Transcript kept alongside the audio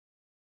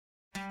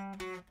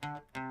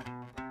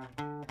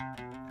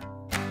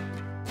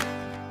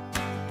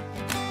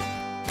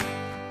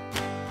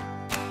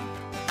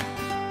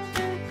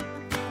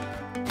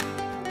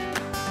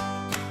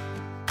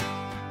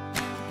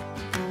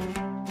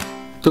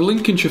The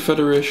Lincolnshire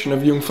Federation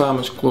of Young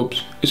Farmers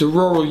Clubs is a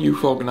rural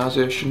youth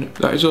organisation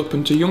that is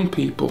open to young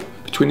people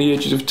between the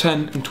ages of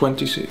 10 and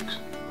 26.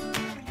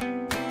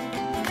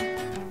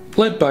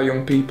 Led by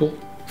young people,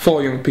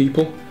 for young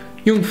people,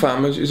 Young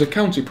Farmers is a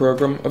county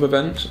programme of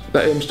events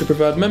that aims to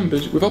provide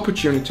members with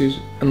opportunities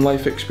and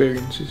life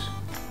experiences.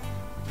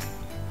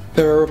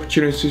 There are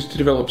opportunities to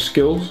develop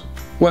skills,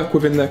 work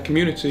within their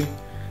community,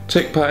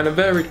 take part in a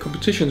varied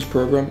competitions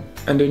programme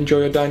and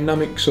enjoy a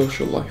dynamic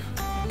social life.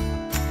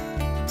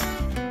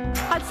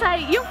 I'd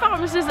say Young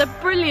Farmers is a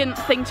brilliant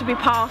thing to be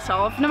part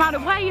of. No matter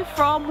where you're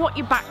from, what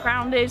your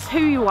background is, who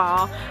you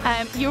are,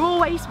 you're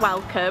always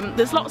welcome.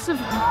 There's lots of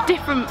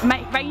different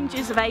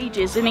ranges of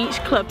ages in each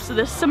club, so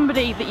there's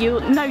somebody that you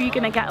know you're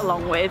going to get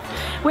along with.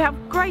 We have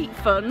great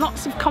fun,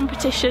 lots of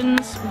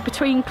competitions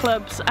between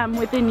clubs and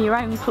within your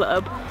own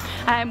club.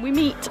 We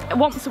meet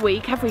once a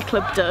week, every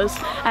club does,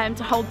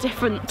 to hold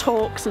different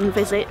talks and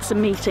visits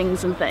and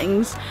meetings and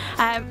things.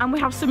 And we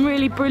have some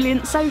really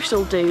brilliant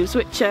social do's,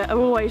 which are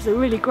always a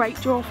really great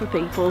draw for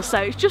people. So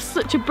it's just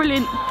such a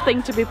brilliant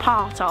thing to be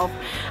part of.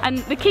 And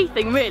the key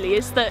thing really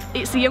is that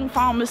it's the young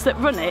farmers that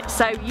run it,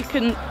 so you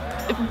can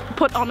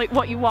put on it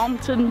what you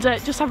want and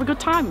just have a good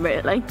time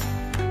really.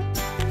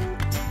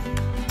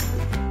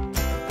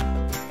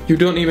 You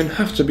don't even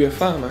have to be a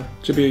farmer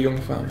to be a young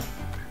farmer.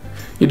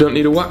 You don't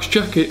need a wax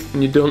jacket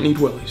and you don't need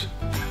wellies.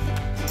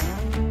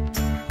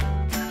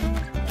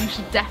 You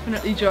should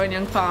definitely join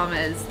Young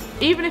Farmers,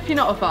 even if you're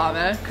not a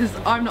farmer, because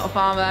I'm not a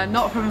farmer,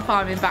 not from a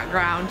farming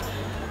background.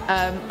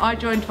 I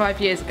joined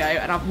 5 years ago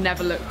and I've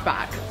never looked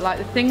back. Like,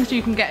 the things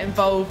you can get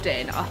involved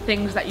in are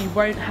things that you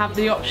won't have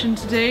the option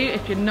to do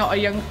if you're not a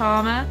young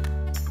farmer.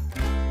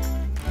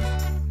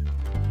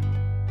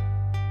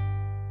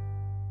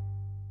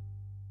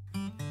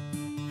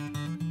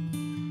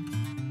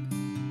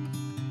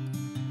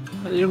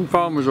 The Young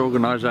Farmers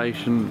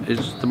organisation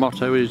the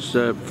motto is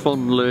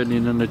fun,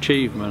 learning and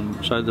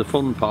achievement. So the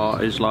fun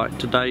part is like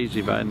today's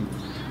event,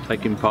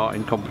 taking part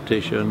in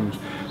competitions.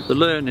 The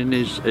learning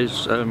is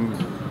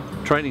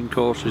training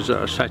courses that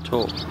are set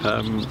up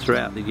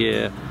throughout the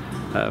year,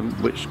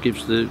 which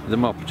gives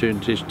them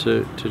opportunities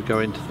to go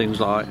into things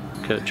like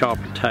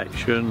child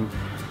protection,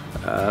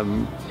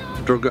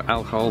 drug and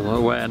alcohol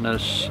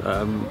awareness,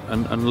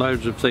 and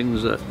loads of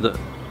things that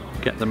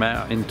get them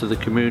out into the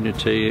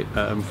community,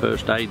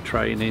 first aid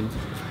training,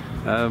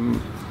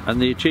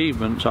 and the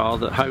achievements are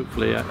that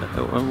hopefully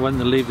when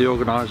they leave the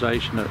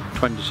organisation at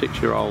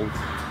 26-year-old,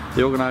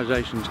 the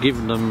organisation's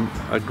given them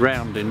a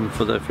grounding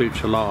for their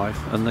future life,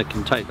 and they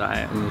can take that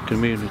out in the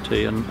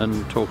community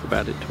and talk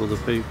about it to other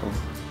people.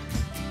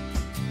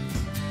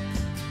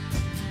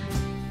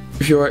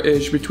 If you are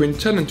aged between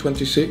 10 and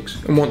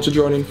 26 and want to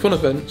join in fun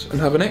events and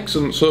have an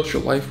excellent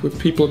social life with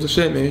people of the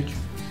same age,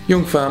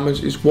 Young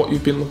Farmers is what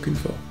you've been looking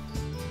for.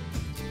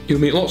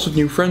 You'll meet lots of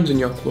new friends in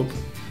your club,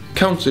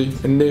 county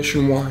and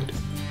nationwide.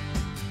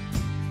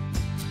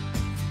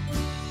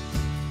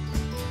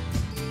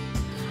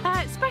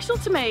 Special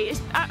to me,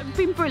 it's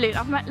been brilliant.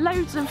 I've met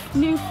loads of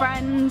new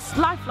friends,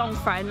 lifelong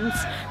friends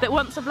that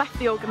once I've left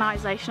the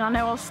organisation I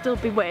know I'll still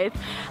be with.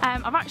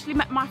 I've actually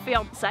met my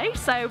fiance,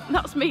 so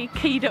that's me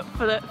keyed up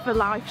for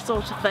life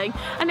sort of thing,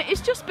 and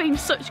it's just been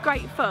such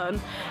great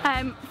fun.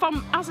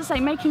 From, as I say,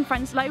 making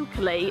friends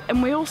locally,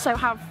 and we also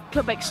have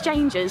club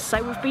exchanges,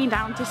 so we've been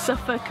down to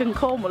Suffolk and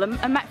Cornwall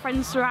and met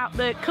friends throughout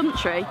the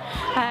country,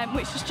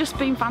 which has just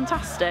been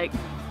fantastic.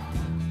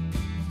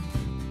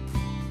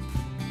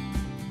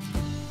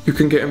 You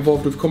can get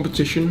involved with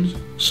competitions,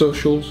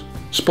 socials,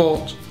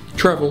 sport,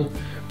 travel,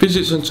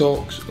 visits and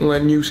talks, and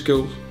learn new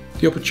skills.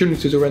 The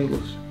opportunities are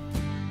endless.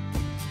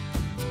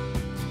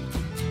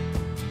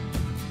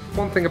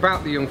 One thing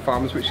about the Young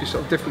Farmers, which is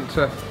sort of different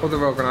to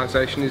other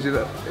organisations, is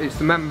that it's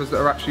the members that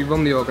are actually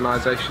run the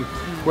organisation.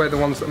 We're the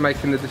ones that are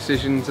making the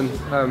decisions and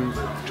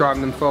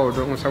driving them forward.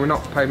 So we're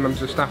not paid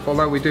members of staff,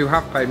 although we do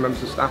have paid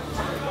members of staff.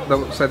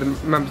 So the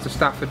members of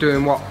staff are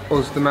doing what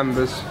us, the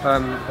members,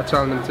 are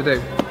telling them to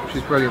do, which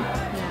is brilliant.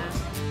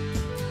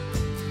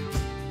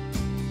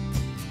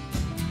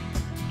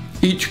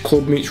 Each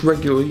club meets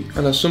regularly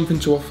and has something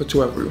to offer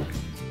to everyone.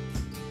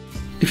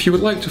 If you would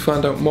like to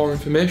find out more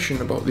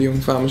information about the Young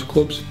Farmers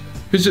Clubs,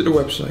 visit the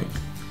website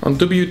on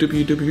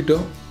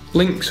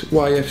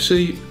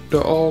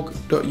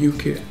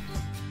www.linksyfc.org.uk.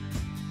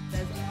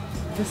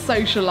 The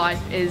social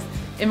life is,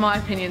 in my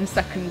opinion,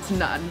 second to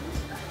none.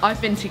 I've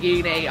been to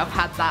uni, I've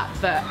had that,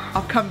 but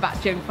I've come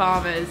back to Young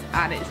Farmers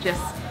and it's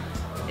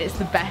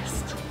the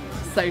best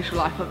social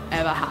life I've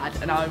ever had,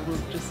 and I will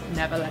just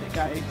never let it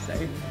go,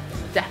 so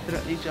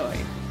definitely join.